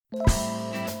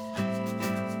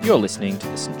You're listening to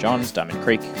the St John's Diamond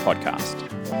Creek podcast.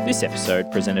 This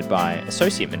episode presented by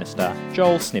Associate Minister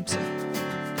Joel Snibson.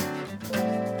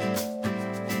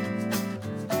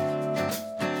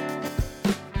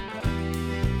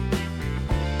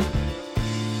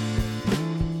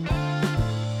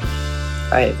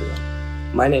 Hi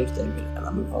everyone, my name's David and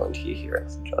I'm a volunteer here at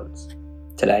St John's.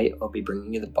 Today I'll be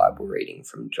bringing you the Bible reading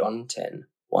from John 10,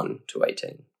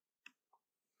 1-18.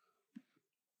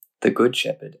 The Good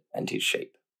Shepherd and His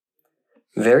Sheep.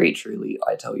 Very truly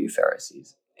I tell you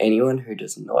Pharisees, anyone who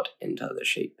does not enter the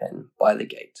sheep pen by the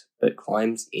gate, but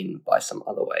climbs in by some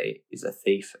other way, is a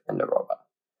thief and a robber.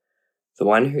 The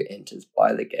one who enters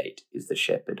by the gate is the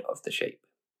shepherd of the sheep.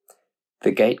 The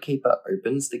gatekeeper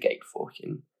opens the gate for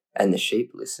him, and the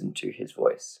sheep listen to his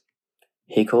voice.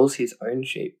 He calls his own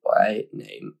sheep by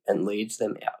name and leads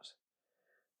them out.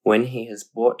 When he has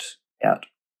brought out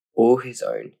all his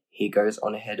own, he goes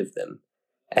on ahead of them,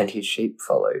 and his sheep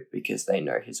follow because they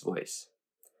know his voice.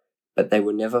 But they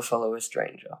will never follow a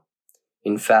stranger.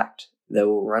 In fact, they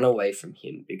will run away from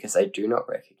him because they do not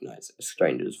recognize a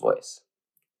stranger's voice.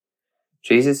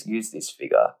 Jesus used this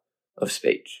figure of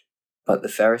speech, but the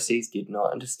Pharisees did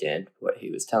not understand what he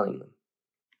was telling them.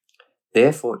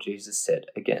 Therefore Jesus said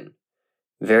again,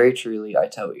 Very truly I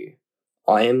tell you,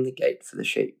 I am the gate for the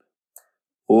sheep.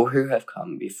 All who have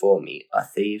come before me are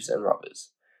thieves and robbers,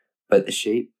 but the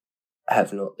sheep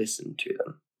have not listened to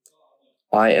them.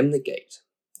 I am the gate.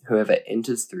 Whoever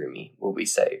enters through me will be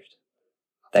saved.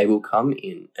 They will come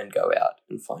in and go out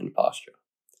and find pasture.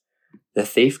 The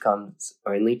thief comes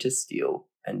only to steal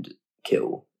and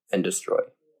kill and destroy.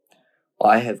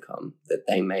 I have come that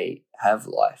they may have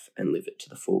life and live it to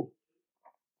the full.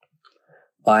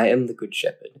 I am the good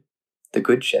shepherd. The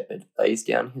good shepherd lays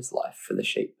down his life for the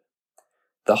sheep.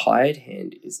 The hired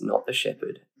hand is not the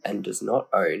shepherd and does not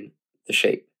own the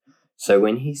sheep. So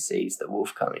when he sees the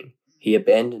wolf coming, he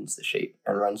abandons the sheep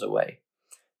and runs away.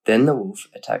 Then the wolf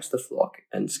attacks the flock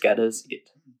and scatters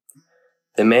it.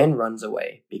 The man runs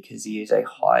away because he is a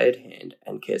hired hand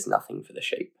and cares nothing for the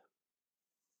sheep.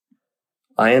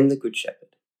 I am the good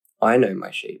shepherd. I know my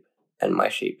sheep, and my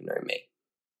sheep know me.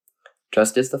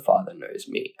 Just as the Father knows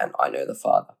me, and I know the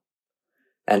Father.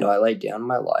 And I lay down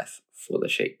my life for the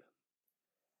sheep.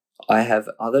 I have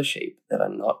other sheep that are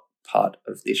not part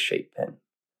of this sheep pen.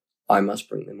 I must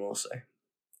bring them also.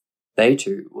 They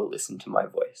too will listen to my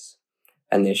voice,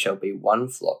 and there shall be one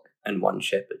flock and one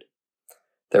shepherd.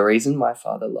 The reason my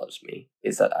Father loves me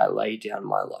is that I lay down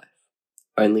my life,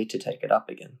 only to take it up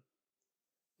again.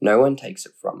 No one takes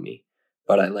it from me,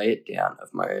 but I lay it down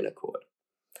of my own accord.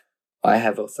 I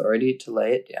have authority to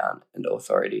lay it down and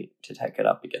authority to take it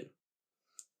up again.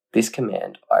 This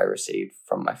command I received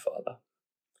from my Father.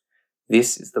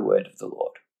 This is the word of the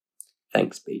Lord.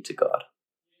 Thanks be to God.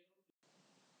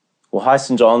 Well, hi,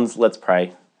 St. John's. Let's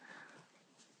pray.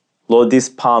 Lord, this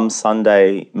Palm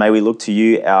Sunday, may we look to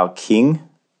you, our King.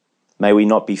 May we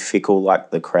not be fickle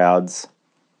like the crowds.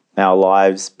 May our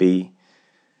lives be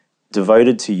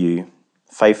devoted to you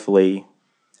faithfully.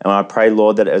 And I pray,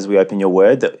 Lord, that as we open your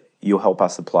word, that you'll help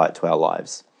us apply it to our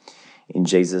lives. In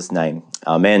Jesus' name,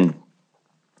 amen.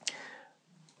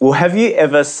 Well, have you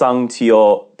ever sung to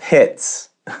your pets?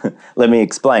 Let me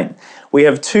explain. We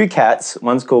have two cats.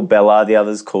 One's called Bella, the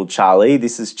other's called Charlie.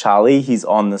 This is Charlie. He's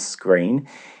on the screen.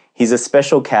 He's a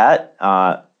special cat.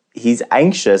 He's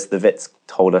anxious. The vets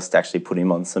told us to actually put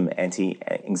him on some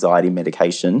anti-anxiety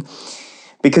medication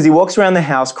because he walks around the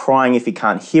house crying if he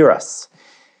can't hear us.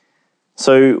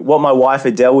 So what my wife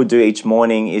Adele would do each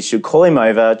morning is she'd call him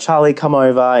over, Charlie, come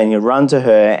over, and he'd run to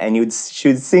her and she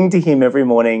would sing to him every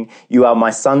morning, You Are My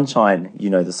Sunshine,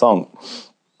 you know the song.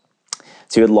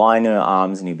 So he would lie in her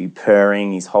arms and he'd be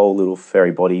purring, his whole little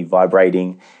furry body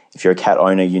vibrating. If you're a cat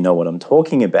owner, you know what I'm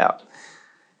talking about.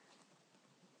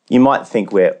 You might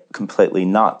think we're completely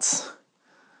nuts.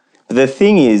 But the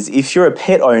thing is, if you're a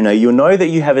pet owner, you'll know that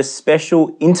you have a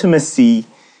special intimacy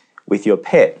with your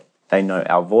pet. They know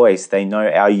our voice. They know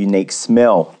our unique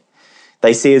smell.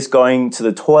 They see us going to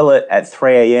the toilet at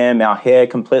 3 a.m., our hair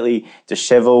completely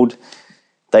disheveled.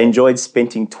 They enjoyed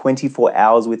spending 24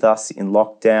 hours with us in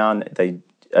lockdown. They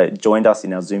joined us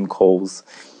in our Zoom calls.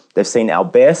 They've seen our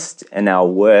best and our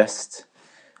worst,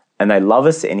 and they love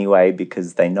us anyway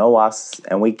because they know us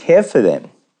and we care for them.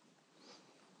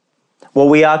 Well,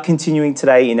 we are continuing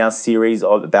today in our series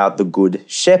about the Good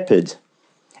Shepherd.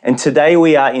 And today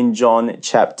we are in John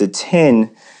chapter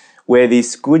 10, where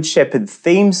this Good Shepherd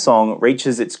theme song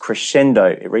reaches its crescendo,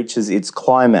 it reaches its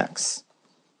climax.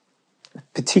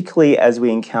 Particularly as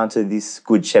we encounter this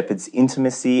Good Shepherd's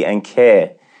intimacy and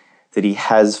care that he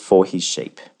has for his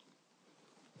sheep.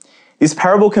 This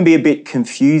parable can be a bit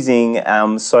confusing,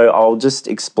 so I'll just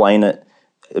explain it,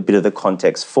 a bit of the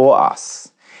context for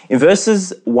us. In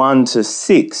verses 1 to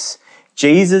 6,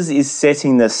 Jesus is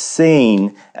setting the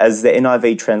scene, as the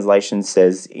NIV translation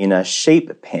says, in a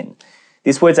sheep pen.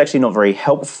 This word's actually not very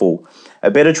helpful. A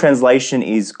better translation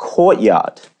is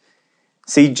courtyard.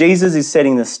 See, Jesus is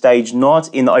setting the stage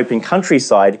not in the open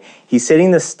countryside, he's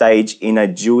setting the stage in a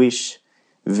Jewish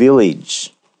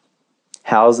village.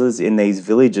 Houses in these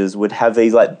villages would have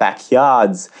these like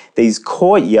backyards, these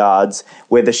courtyards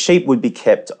where the sheep would be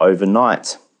kept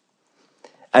overnight.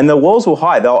 And the walls were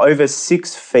high, they were over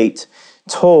 6 feet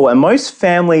tall, and most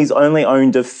families only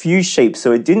owned a few sheep,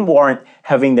 so it didn't warrant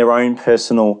having their own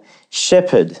personal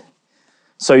shepherd.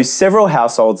 So several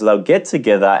households, they'll get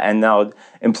together and they'll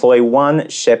employ one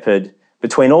shepherd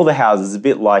between all the houses, a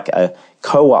bit like a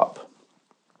co-op.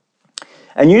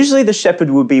 And usually the shepherd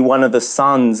would be one of the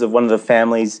sons of one of the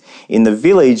families in the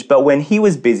village, but when he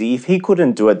was busy, if he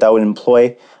couldn't do it, they would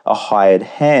employ a hired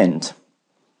hand.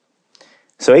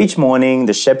 So each morning,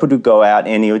 the shepherd would go out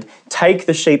and he would take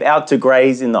the sheep out to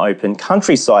graze in the open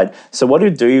countryside. So what he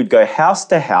would do, he would go house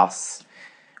to house,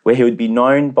 where he would be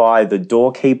known by the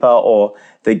doorkeeper or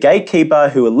the gatekeeper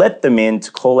who would let them in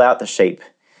to call out the sheep.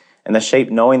 And the sheep,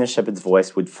 knowing the shepherd's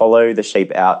voice, would follow the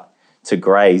sheep out to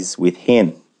graze with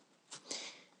him.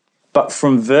 But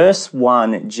from verse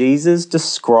 1, Jesus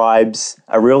describes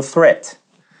a real threat.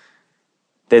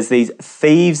 There's these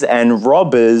thieves and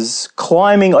robbers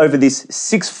climbing over this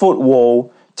 6-foot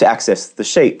wall to access the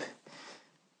sheep.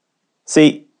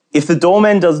 See, if the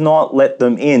doorman does not let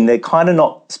them in, they're kind of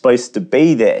not supposed to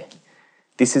be there.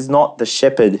 This is not the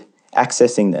shepherd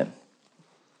accessing them.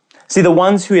 See, the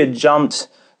ones who had jumped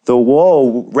the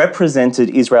wall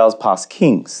represented Israel's past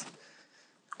kings.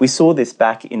 We saw this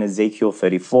back in Ezekiel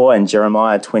 34 and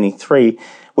Jeremiah 23,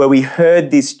 where we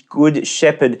heard this good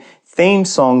shepherd theme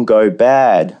song go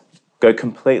bad, go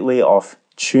completely off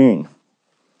tune.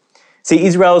 See,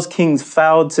 Israel's kings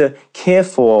failed to care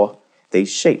for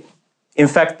these sheep. In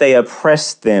fact, they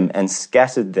oppressed them and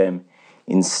scattered them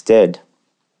instead.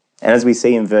 And as we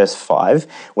see in verse 5,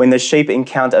 when the sheep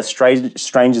encounter a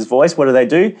stranger's voice, what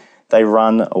do? They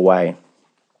run away.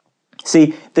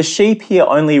 See, the sheep here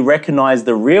only recognize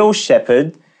the real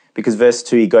shepherd because verse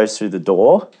 2, he goes through the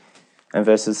door, and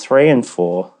verses 3 and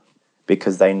 4,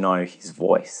 because they know his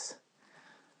voice.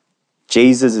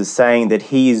 Jesus is saying that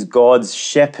he is God's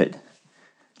shepherd,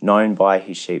 known by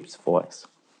his sheep's voice.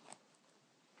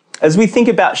 As we think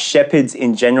about shepherds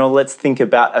in general, let's think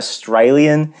about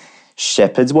Australian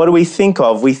shepherds. What do we think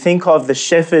of? We think of the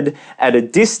shepherd at a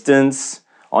distance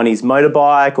on his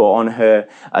motorbike or on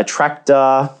a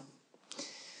tractor,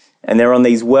 and they're on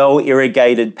these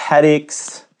well-irrigated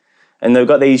paddocks, and they've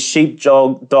got these sheep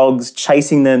dogs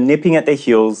chasing them, nipping at their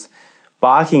heels,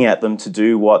 barking at them to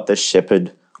do what the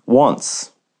shepherd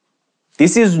wants.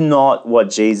 This is not what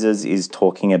Jesus is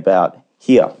talking about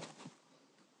here.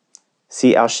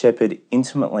 See, our shepherd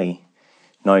intimately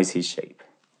knows his sheep.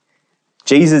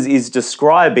 Jesus is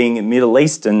describing Middle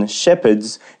Eastern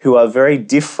shepherds who are very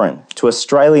different to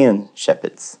Australian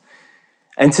shepherds.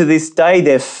 And to this day,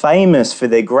 they're famous for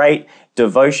their great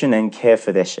devotion and care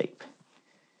for their sheep.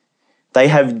 They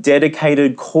have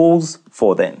dedicated calls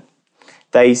for them.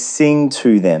 They sing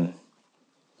to them.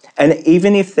 And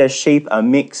even if their sheep are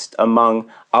mixed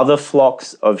among other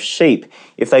flocks of sheep,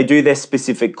 if they do their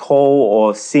specific call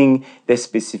or sing their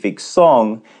specific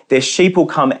song, their sheep will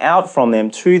come out from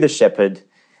them to the shepherd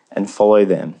and follow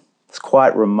them. It's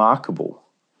quite remarkable.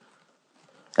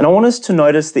 And I want us to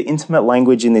notice the intimate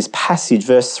language in this passage.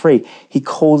 Verse 3, he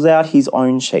calls out his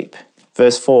own sheep.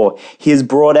 Verse 4, he has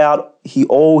brought out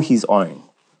all his own.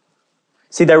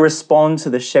 See, they respond to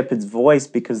the shepherd's voice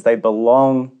because they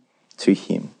belong to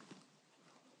him.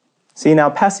 See, in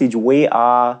our passage, we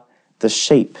are the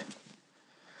sheep.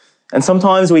 And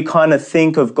sometimes we kind of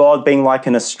think of God being like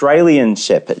an Australian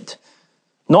shepherd,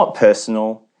 not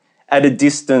personal, at a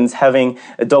distance, having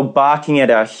a dog barking at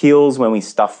our heels when we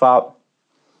stuff up.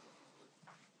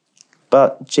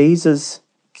 But Jesus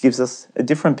gives us a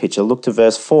different picture. Look to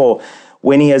verse 4.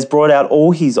 When he has brought out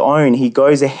all his own, he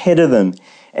goes ahead of them,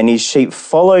 and his sheep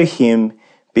follow him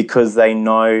because they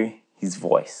know his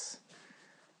voice.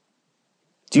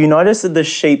 Do you notice that the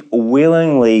sheep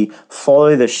willingly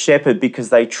follow the shepherd because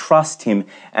they trust him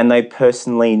and they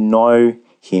personally know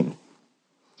him?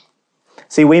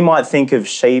 See, we might think of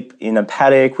sheep in a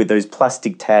paddock with those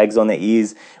plastic tags on their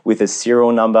ears with a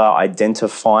serial number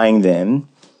identifying them.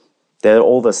 They're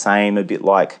all the same, a bit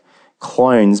like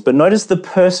clones. But notice the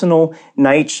personal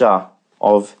nature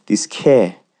of this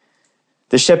care.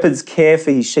 The shepherd's care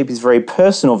for his sheep is very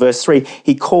personal. Verse 3,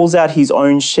 he calls out his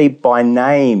own sheep by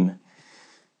name.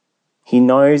 He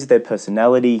knows their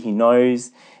personality. He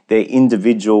knows their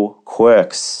individual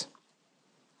quirks.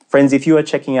 Friends, if you are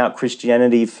checking out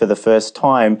Christianity for the first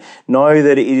time, know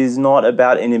that it is not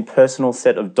about an impersonal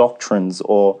set of doctrines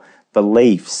or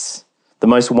beliefs. The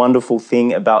most wonderful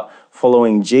thing about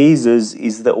following Jesus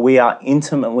is that we are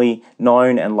intimately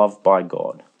known and loved by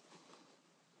God.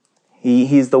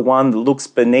 He is the one that looks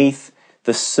beneath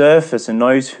the surface and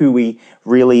knows who we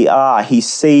really are. He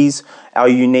sees our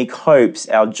unique hopes,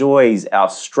 our joys, our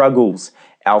struggles,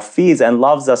 our fears, and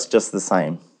loves us just the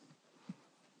same.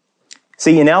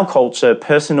 See, in our culture,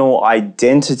 personal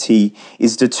identity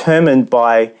is determined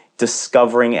by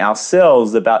discovering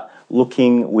ourselves, about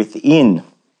looking within.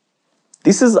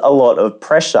 This is a lot of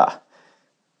pressure.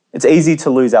 It's easy to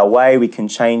lose our way. We can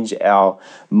change our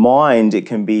mind. It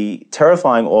can be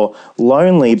terrifying or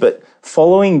lonely, but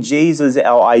following Jesus,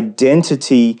 our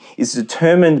identity is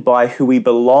determined by who we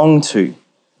belong to,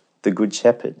 the Good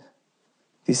Shepherd.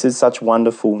 This is such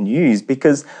wonderful news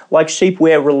because, like sheep,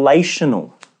 we're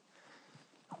relational.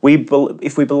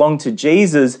 If we belong to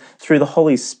Jesus through the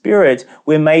Holy Spirit,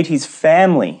 we're made his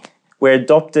family. We're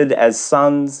adopted as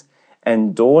sons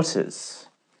and daughters.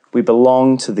 We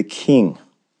belong to the King.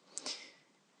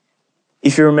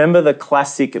 If you remember the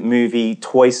classic movie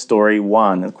Toy Story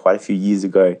 1, quite a few years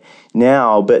ago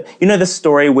now, but you know the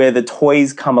story where the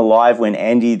toys come alive when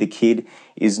Andy the kid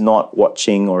is not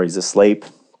watching or is asleep?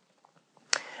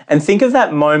 And think of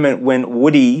that moment when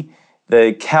Woody,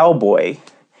 the cowboy,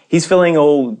 he's feeling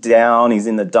all down, he's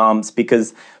in the dumps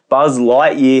because Buzz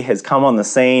Lightyear has come on the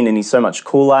scene and he's so much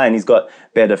cooler and he's got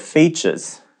better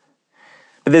features.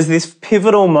 But there's this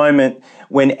pivotal moment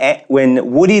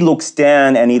when Woody looks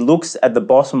down and he looks at the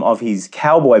bottom of his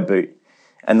cowboy boot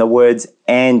and the words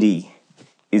Andy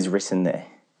is written there.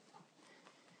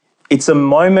 It's a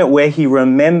moment where he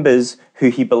remembers who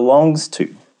he belongs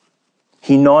to.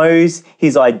 He knows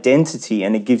his identity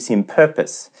and it gives him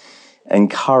purpose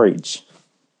and courage.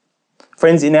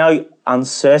 Friends, in our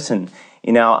uncertain,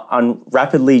 in our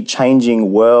rapidly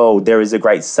changing world, there is a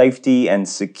great safety and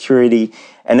security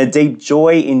and a deep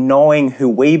joy in knowing who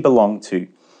we belong to,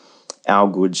 our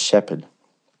Good Shepherd.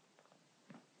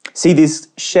 See, this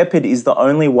shepherd is the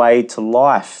only way to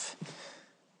life.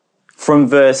 From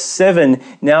verse 7,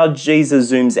 now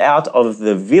Jesus zooms out of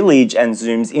the village and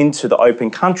zooms into the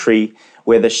open country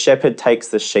where the shepherd takes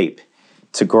the sheep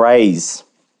to graze.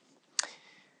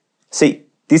 See,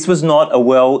 this was not a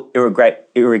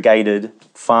well-irrigated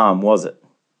farm, was it?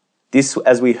 This,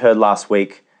 as we heard last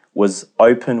week, was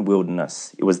open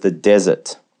wilderness. It was the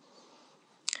desert.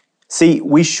 See,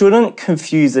 we shouldn't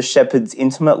confuse the shepherd's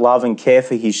intimate love and care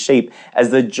for his sheep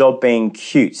as the job being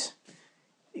cute.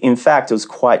 In fact, it was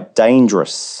quite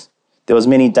dangerous. There was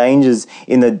many dangers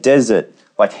in the desert,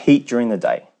 like heat during the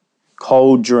day,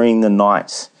 cold during the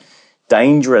night,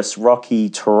 dangerous rocky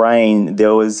terrain.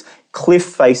 There was cliff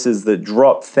faces that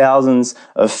dropped thousands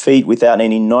of feet without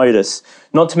any notice,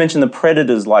 not to mention the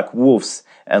predators like wolves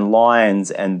and lions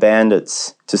and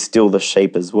bandits to steal the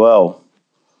sheep as well.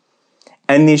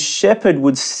 And this shepherd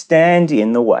would stand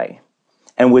in the way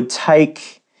and would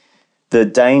take the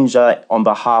danger on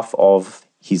behalf of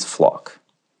his flock.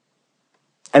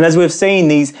 And as we've seen,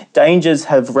 these dangers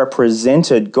have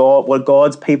represented what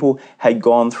God's people had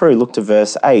gone through. Look to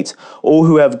verse 8. All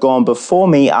who have gone before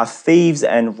me are thieves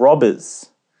and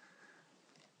robbers.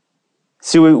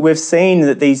 So we've seen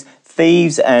that these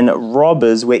thieves and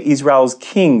robbers were Israel's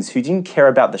kings who didn't care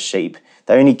about the sheep.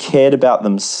 They only cared about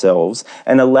themselves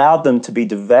and allowed them to be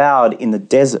devoured in the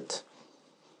desert.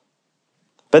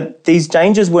 But these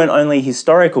dangers weren't only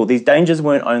historical, these dangers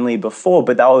weren't only before,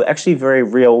 but they were actually very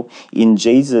real in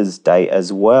Jesus' day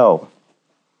as well.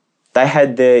 They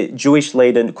had their Jewish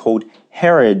leader called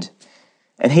Herod,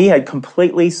 and he had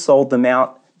completely sold them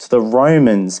out to the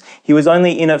Romans. He was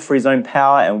only in it for his own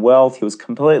power and wealth. He was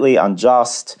completely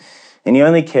unjust, and he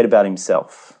only cared about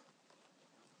himself.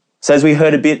 So as we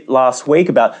heard a bit last week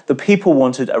about, the people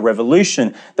wanted a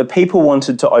revolution. The people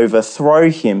wanted to overthrow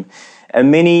him. And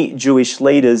many Jewish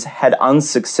leaders had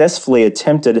unsuccessfully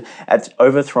attempted at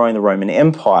overthrowing the Roman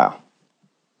Empire.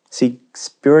 See,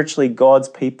 spiritually, God's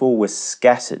people were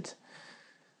scattered.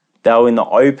 They were in the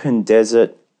open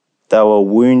desert. They were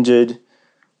wounded,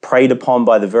 preyed upon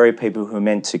by the very people who were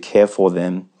meant to care for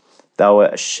them. They were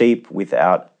a sheep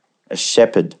without a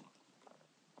shepherd.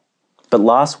 But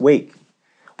last week,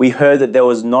 we heard that there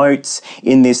was notes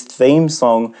in this theme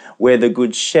song where the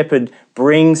Good Shepherd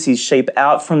brings his sheep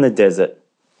out from the desert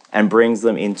and brings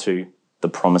them into the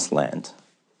promised land.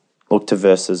 Look to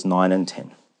verses 9 and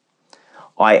 10.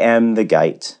 I am the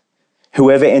gate.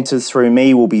 Whoever enters through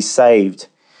me will be saved.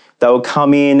 They will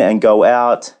come in and go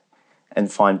out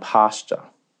and find pasture.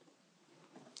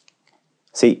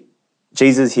 See,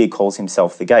 Jesus here calls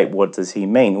himself the gate. What does he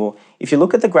mean? Well, if you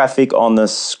look at the graphic on the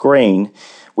screen,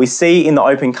 we see in the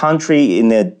open country, in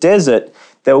the desert,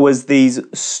 there was these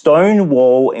stone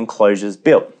wall enclosures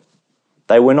built.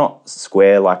 They were not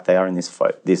square like they are in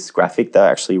this graphic.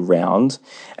 They're actually round.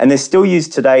 And they're still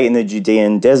used today in the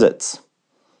Judean deserts.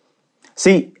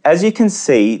 See, as you can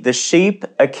see, the sheep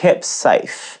are kept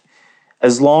safe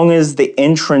as long as the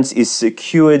entrance is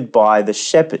secured by the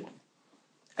shepherd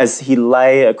as he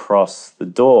lay across the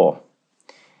door.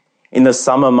 In the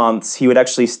summer months, he would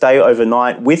actually stay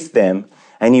overnight with them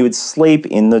and he would sleep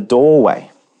in the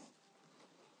doorway.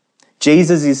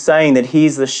 Jesus is saying that he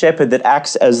is the shepherd that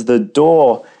acts as the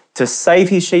door to save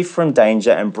his sheep from danger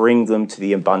and bring them to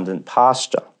the abundant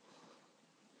pasture.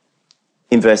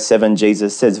 In verse 7,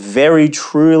 Jesus says, "Very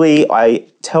truly I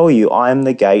tell you, I am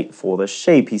the gate for the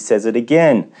sheep." He says it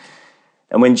again.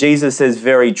 And when Jesus says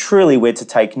very truly, we're to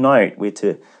take note. We're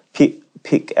to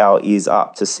pick our ears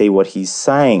up to see what he's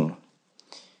saying.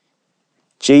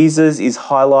 Jesus is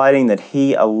highlighting that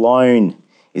he alone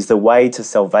is the way to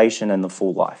salvation and the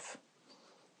full life.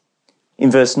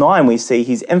 In verse 9, we see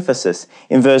his emphasis.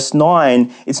 In verse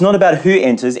 9, it's not about who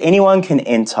enters. Anyone can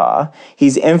enter.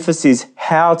 His emphasis is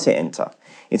how to enter.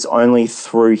 It's only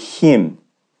through him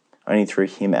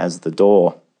as the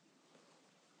door.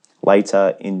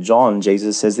 Later in John,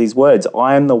 Jesus says these words,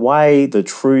 "I am the way, the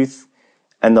truth,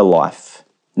 and the life.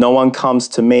 No one comes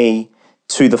to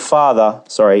the Father,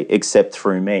 except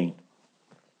through me."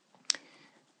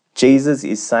 Jesus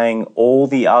is saying all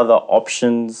the other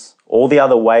options, all the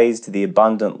other ways to the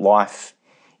abundant life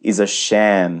is a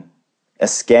sham, a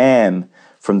scam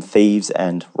from thieves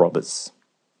and robbers.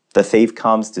 The thief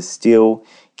comes to steal,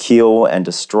 kill, and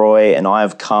destroy, and I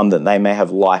have come that they may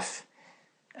have life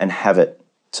and have it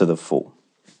to the full.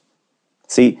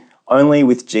 See, only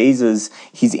with Jesus,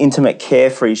 his intimate care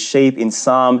for his sheep in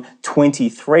Psalm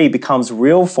 23 becomes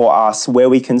real for us, where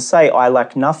we can say, "I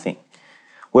lack nothing,"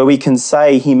 where we can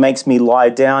say, "He makes me lie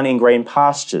down in green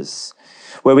pastures,"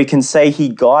 where we can say, "He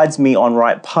guides me on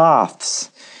right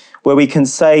paths," where we can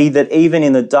say that even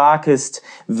in the darkest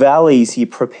valleys, he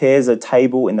prepares a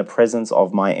table in the presence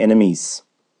of my enemies.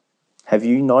 Have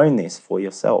you known this for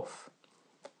yourself?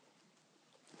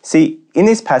 See, in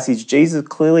this passage, Jesus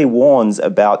clearly warns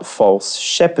about false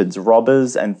shepherds,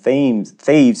 robbers, and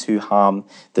thieves who harm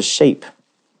the sheep.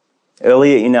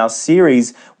 Earlier in our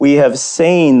series, we have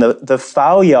seen the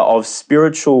failure of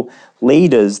spiritual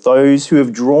leaders, those who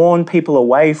have drawn people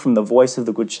away from the voice of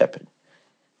the Good Shepherd,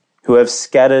 who have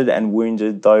scattered and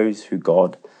wounded those who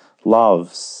God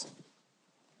loves.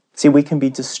 See, we can be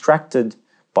distracted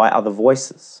by other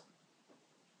voices.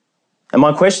 And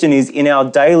my question is, in our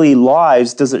daily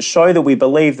lives, does it show that we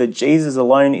believe that Jesus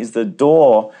alone is the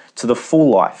door to the full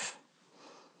life?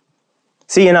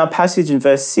 See, in our passage in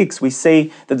verse 6, we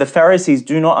see that the Pharisees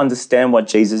do not understand what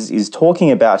Jesus is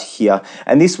talking about here.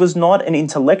 And this was not an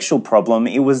intellectual problem,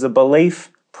 it was a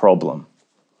belief problem.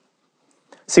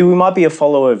 See, we might be a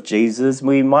follower of Jesus,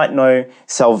 we might know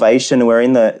salvation, we're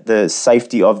in the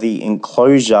safety of the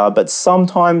enclosure, but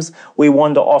sometimes we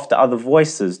wander off to other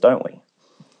voices, don't we?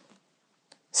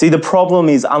 See, the problem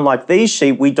is, unlike these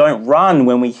sheep, we don't run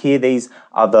when we hear these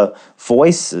other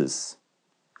voices.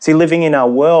 See, living in our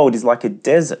world is like a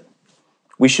desert.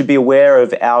 We should be aware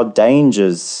of our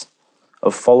dangers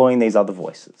of following these other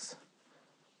voices.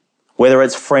 Whether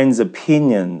it's friends'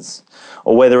 opinions,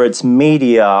 or whether it's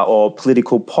media or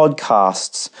political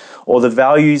podcasts, or the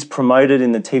values promoted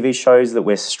in the TV shows that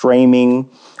we're streaming,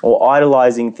 or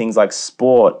idolizing things like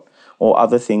sport or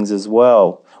other things as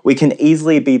well. We can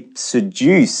easily be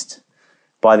seduced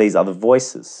by these other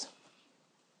voices.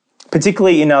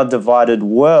 Particularly in our divided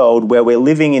world, where we're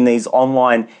living in these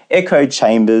online echo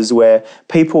chambers where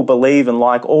people believe and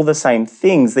like all the same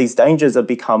things, these dangers have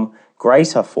become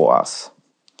greater for us.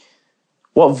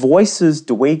 What voices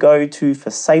do we go to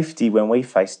for safety when we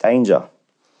face danger?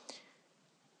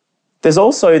 There's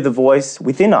also the voice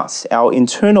within us, our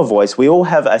internal voice. We all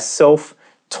have a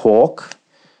self-talk.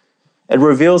 It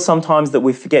reveals sometimes that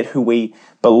we forget who we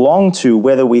belong to,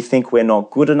 whether we think we're not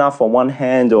good enough on one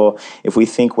hand, or if we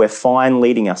think we're fine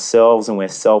leading ourselves and we're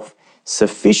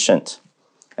self-sufficient.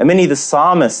 And many of the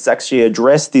psalmists actually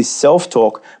address this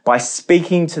self-talk by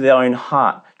speaking to their own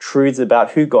heart truths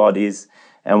about who God is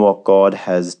and what God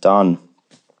has done.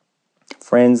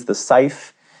 Friends, the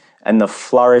safe and the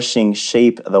flourishing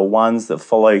sheep are the ones that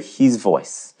follow his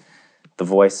voice, the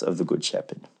voice of the Good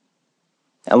Shepherd.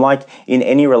 And like in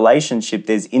any relationship,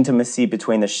 there's intimacy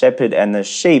between the shepherd and the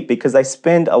sheep because they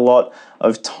spend a lot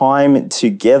of time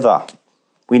together.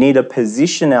 We need to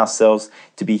position ourselves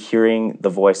to be hearing the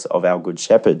voice of our good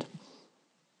shepherd.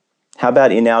 How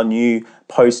about in our new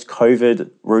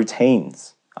post-COVID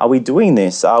routines? Are we doing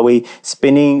this? Are we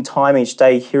spending time each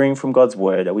day hearing from God's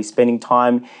word? Are we spending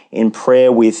time in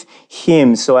prayer with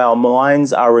him so our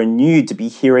minds are renewed to be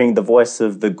hearing the voice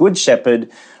of the good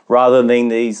shepherd rather than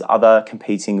these other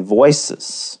competing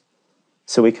voices,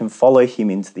 so we can follow him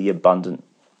into the abundant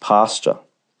pasture?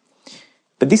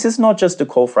 But this is not just a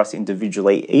call for us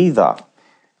individually either.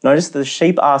 Notice the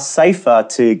sheep are safer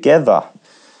together.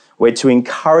 We're to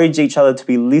encourage each other to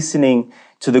be listening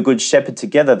to the good shepherd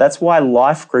together. That's why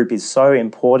life group is so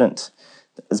important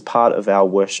as part of our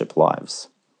worship lives.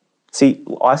 See,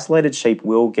 isolated sheep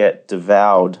will get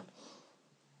devoured.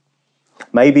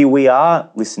 Maybe we are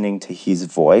listening to his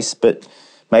voice, but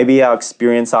maybe our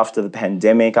experience after the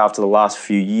pandemic, after the last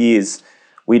few years,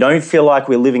 we don't feel like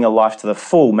we're living a life to the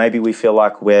full. Maybe we feel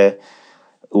like we're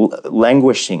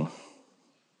languishing.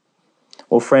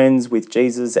 Well, friends, with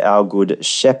Jesus, our good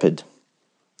shepherd,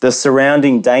 the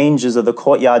surrounding dangers of the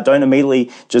courtyard don't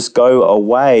immediately just go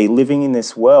away. Living in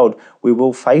this world, we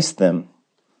will face them.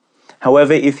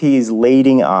 However, if he is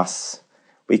leading us,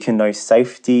 we can know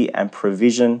safety and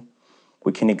provision.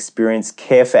 We can experience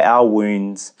care for our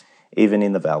wounds, even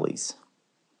in the valleys.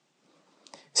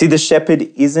 See, the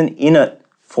shepherd isn't in it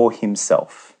for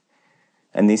himself.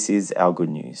 And this is our good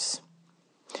news.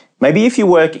 Maybe if you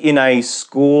work in a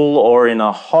school or in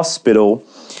a hospital,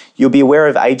 you'll be aware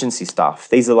of agency staff.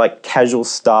 These are like casual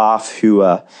staff who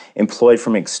are employed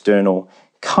from external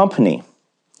company.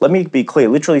 Let me be clear,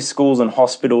 literally schools and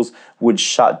hospitals would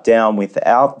shut down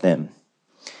without them.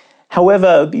 However,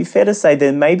 it would be fair to say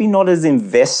they're maybe not as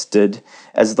invested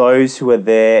as those who are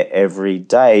there every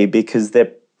day because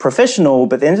they're professional,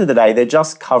 but at the end of the day, they're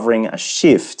just covering a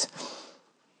shift.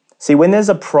 See, when there's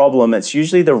a problem, it's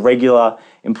usually the regular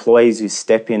employees who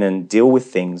step in and deal with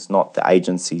things, not the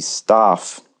agency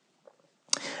staff.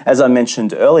 As I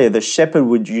mentioned earlier, the shepherd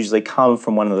would usually come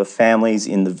from one of the families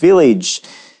in the village.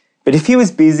 But if he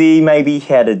was busy, maybe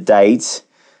he had a date,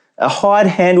 a hired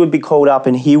hand would be called up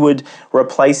and he would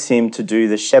replace him to do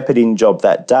the shepherding job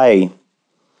that day.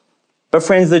 But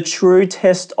friends, the true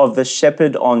test of the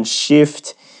shepherd on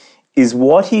shift is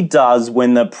what he does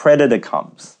when the predator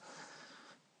comes.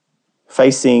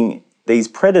 Facing these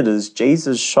predators,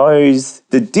 Jesus shows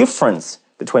the difference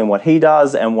between what he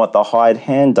does and what the hired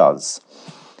hand does.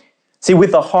 See,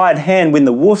 with the hired hand, when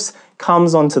the wolf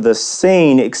comes onto the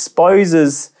scene, it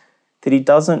exposes that he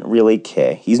doesn't really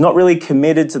care. He's not really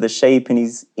committed to the sheep and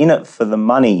he's in it for the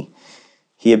money.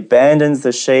 He abandons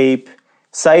the sheep,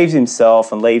 saves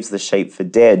himself and leaves the sheep for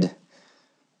dead.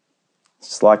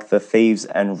 It's like the thieves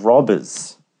and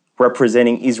robbers,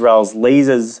 representing Israel's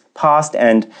leaders, past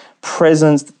and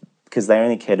present, because they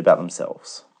only cared about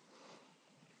themselves.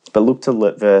 But look to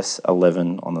verse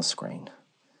 11 on the screen.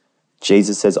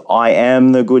 Jesus says, I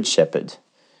am the good shepherd.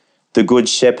 The good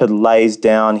shepherd lays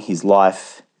down his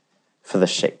life for the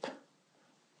sheep.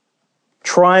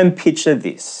 Try and picture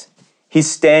this. He's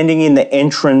standing in the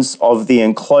entrance of the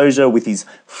enclosure with his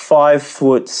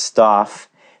 5-foot staff,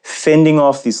 fending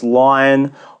off this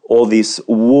lion or this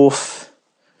wolf,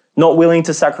 not willing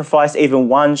to sacrifice even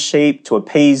one sheep to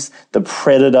appease the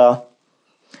predator.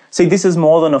 See, this is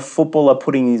more than a footballer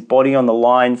putting his body on the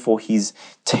line for his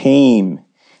team.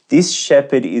 This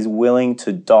shepherd is willing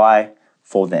to die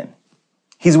for them.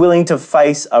 He's willing to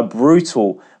face a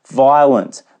brutal,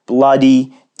 violent,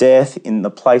 bloody death in the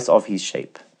place of his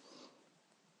sheep.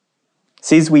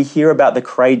 See, as we hear about the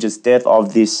courageous death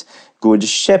of this good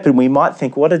shepherd, we might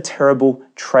think, what a terrible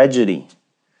tragedy.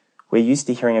 We're used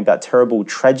to hearing about terrible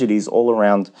tragedies all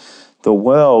around the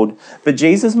world. But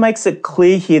Jesus makes it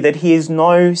clear here that he is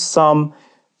no some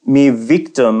mere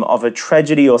victim of a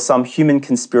tragedy or some human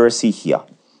conspiracy here.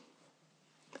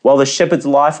 While the shepherd's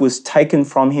life was taken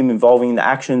from him involving the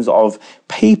actions of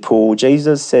people,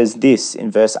 Jesus says this in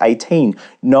verse 18,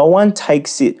 no one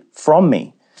takes it from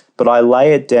me, but I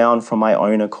lay it down from my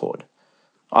own accord.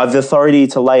 I have the authority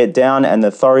to lay it down and the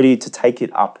authority to take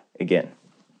it up again.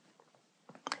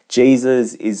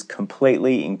 Jesus is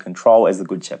completely in control as the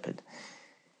good shepherd.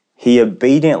 He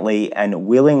obediently and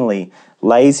willingly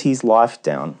lays his life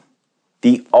down,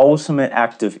 the ultimate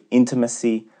act of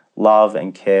intimacy, love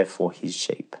and care for his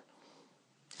sheep.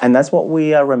 And that's what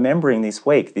we are remembering this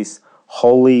week, this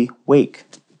Holy Week.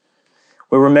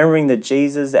 We're remembering that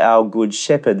Jesus, our good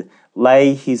shepherd,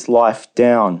 lay his life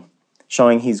down,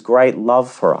 showing his great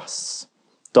love for us,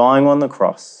 dying on the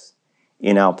cross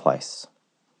in our place.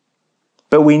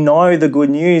 But we know the good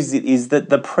news is that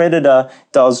the predator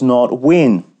does not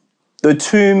win. The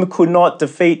tomb could not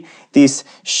defeat this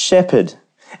shepherd.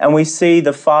 And we see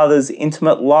the Father's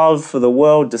intimate love for the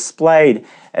world displayed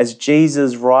as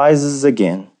Jesus rises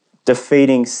again,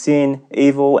 defeating sin,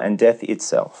 evil, and death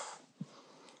itself.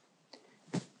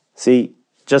 See,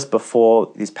 just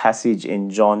before this passage in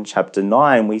John chapter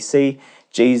 9, we see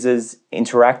Jesus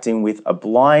interacting with a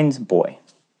blind boy.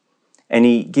 And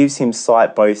he gives him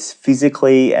sight both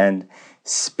physically and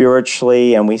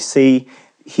spiritually. And we see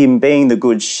him being the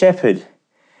good shepherd,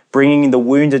 bringing the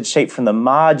wounded sheep from the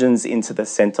margins into the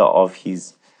center of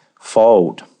his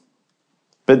fold.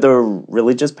 But the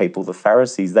religious people, the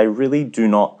Pharisees, they really do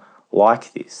not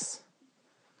like this.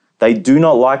 They do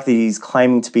not like that he's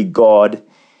claiming to be God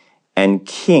and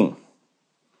King.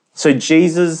 So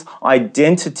Jesus'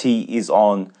 identity is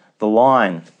on the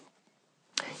line.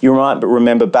 You might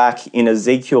remember back in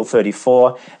Ezekiel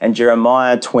 34 and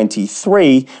Jeremiah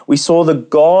 23, we saw that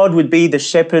God would be the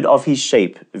shepherd of his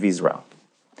sheep of Israel.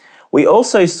 We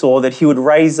also saw that he would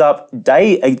raise up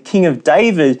a king of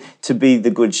David to be the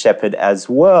good shepherd as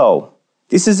well.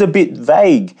 This is a bit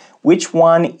vague. Which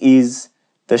one is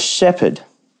the shepherd?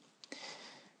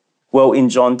 Well, in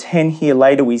John 10 here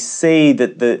later, we see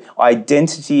that the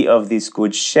identity of this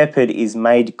good shepherd is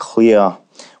made clear,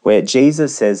 where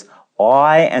Jesus says,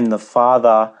 I and the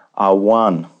Father are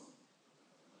one.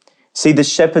 See, the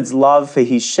shepherd's love for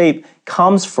his sheep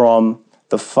comes from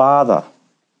the Father.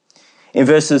 In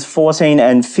verses 14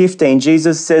 and 15,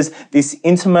 Jesus says this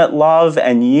intimate love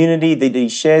and unity that he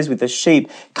shares with the sheep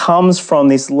comes from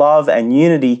this love and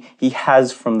unity he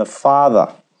has from the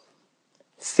Father.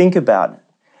 Think about it.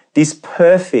 This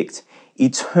perfect,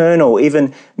 eternal,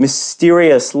 even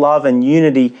mysterious love and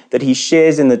unity that he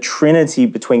shares in the Trinity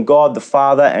between God the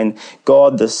Father and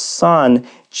God the Son,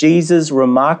 Jesus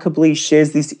remarkably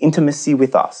shares this intimacy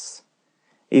with us,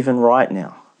 even right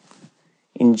now.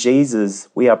 In Jesus,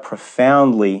 we are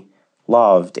profoundly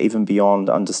loved, even beyond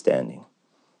understanding.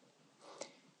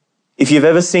 If you've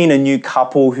ever seen a new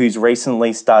couple who's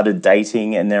recently started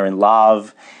dating and they're in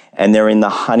love and they're in the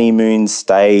honeymoon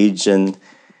stage and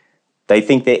they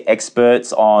think they're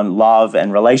experts on love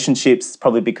and relationships,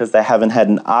 probably because they haven't had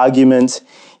an argument,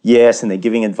 yes, and they're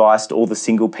giving advice to all the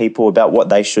single people about what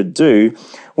they should do,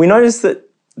 we notice that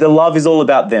the love is all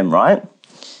about them, right?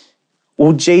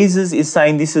 Well, Jesus is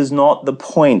saying this is not the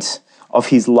point of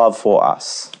his love for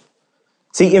us.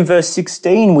 See, in verse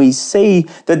 16, we see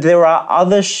that there are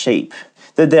other sheep,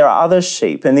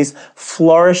 and this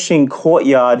flourishing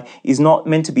courtyard is not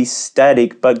meant to be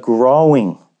static, but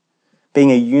growing, being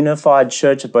a unified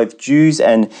church of both Jews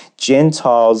and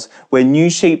Gentiles, where new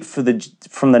sheep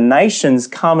from the nations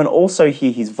come and also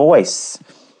hear his voice.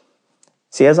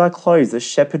 See, as I close, the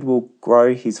shepherd will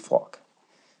grow his flock.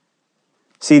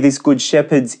 See, this good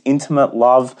shepherd's intimate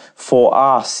love for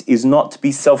us is not to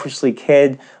be selfishly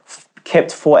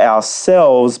kept for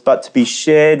ourselves, but to be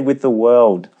shared with the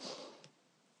world.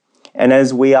 And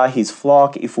as we are his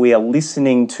flock, if we are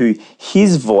listening to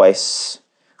his voice,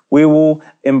 we will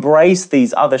embrace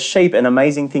these other sheep and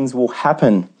amazing things will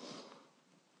happen.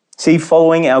 See,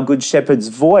 following our good shepherd's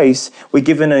voice, we're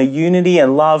given a unity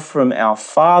and love from our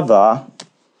Father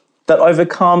that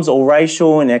overcomes all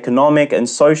racial and economic and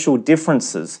social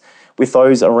differences with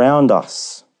those around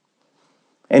us.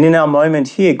 And in our moment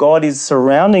here, God is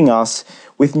surrounding us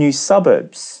with new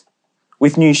suburbs,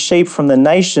 with new sheep from the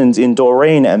nations in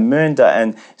Doreen and Mernda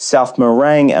and South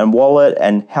Morang and Wallet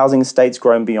and housing estates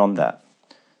grown beyond that.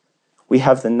 We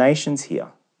have the nations here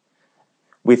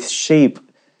with sheep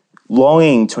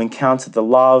longing to encounter the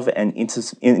love and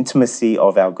intimacy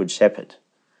of our good shepherd.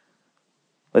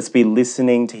 Let's be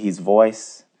listening to his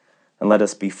voice and let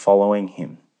us be following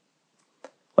him.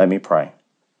 Let me pray.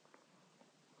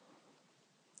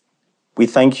 We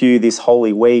thank you this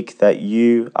holy week that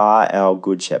you are our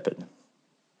good shepherd.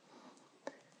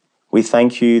 We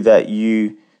thank you that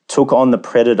you took on the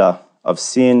predator of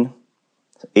sin,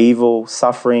 evil,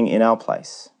 suffering in our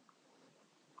place.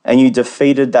 And you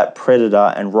defeated that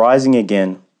predator, and rising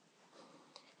again,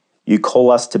 you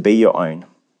call us to be your own.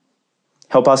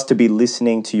 Help us to be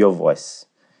listening to your voice.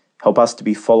 Help us to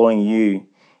be following you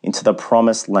into the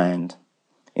promised land,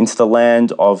 into the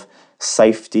land of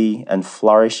safety and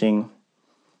flourishing,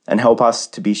 and help us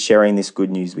to be sharing this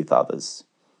good news with others.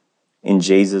 In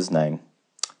Jesus' name,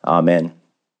 amen.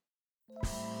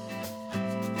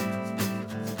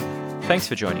 Thanks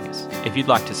for joining us. If you'd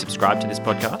like to subscribe to this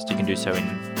podcast, you can do so in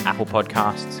Apple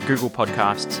Podcasts, Google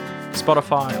Podcasts,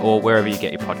 Spotify, or wherever you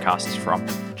get your podcasts from.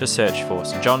 Just search for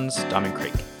St. John's, Diamond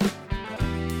Creek.